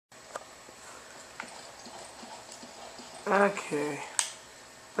Okay.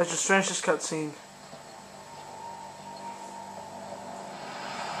 Let's just finish this cutscene.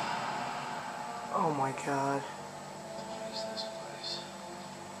 Oh my god. What is this place?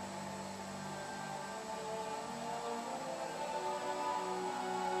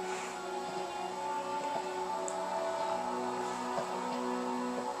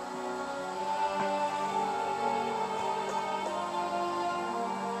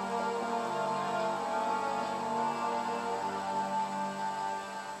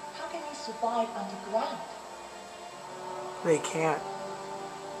 How can they survive underground? They can't.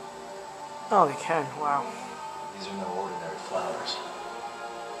 Oh, they can. Wow. These are no ordinary flowers.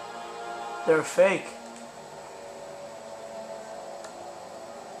 They're fake.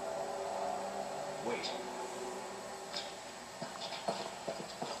 Wait.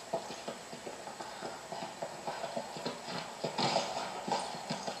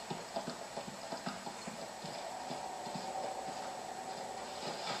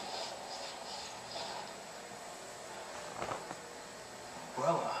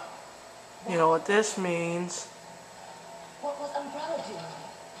 Umbrella. You know what this means? What was Umbrella doing?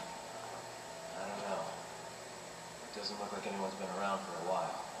 I don't know. It doesn't look like anyone's been around for a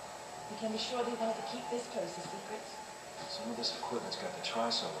while. We can be sure they wanted to keep this place a secret. Some of this equipment's got the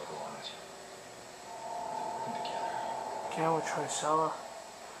Trisol logo on it. They're working together. Yeah, with Tricella.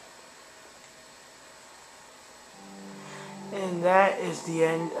 And that is the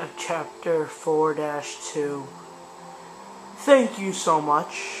end of chapter 4-2. Thank you so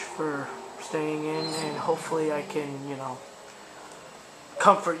much for staying in, and hopefully I can, you know,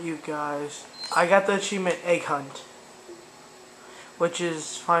 comfort you guys. I got the achievement Egg Hunt, which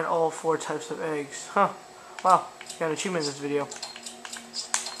is find all 4 types of eggs. Huh. Wow, got an achievement in this video.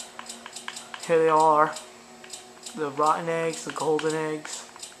 Here they all are. The rotten eggs, the golden eggs.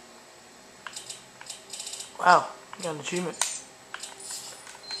 Wow, got an achievement.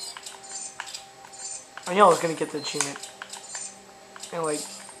 I knew I was gonna get the achievement. And like,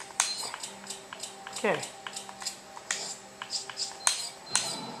 okay.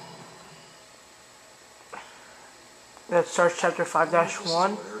 That starts chapter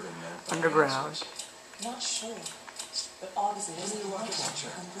 5-1, Underground. Not sure, but obviously it was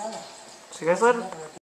Umbrella. See you guys later.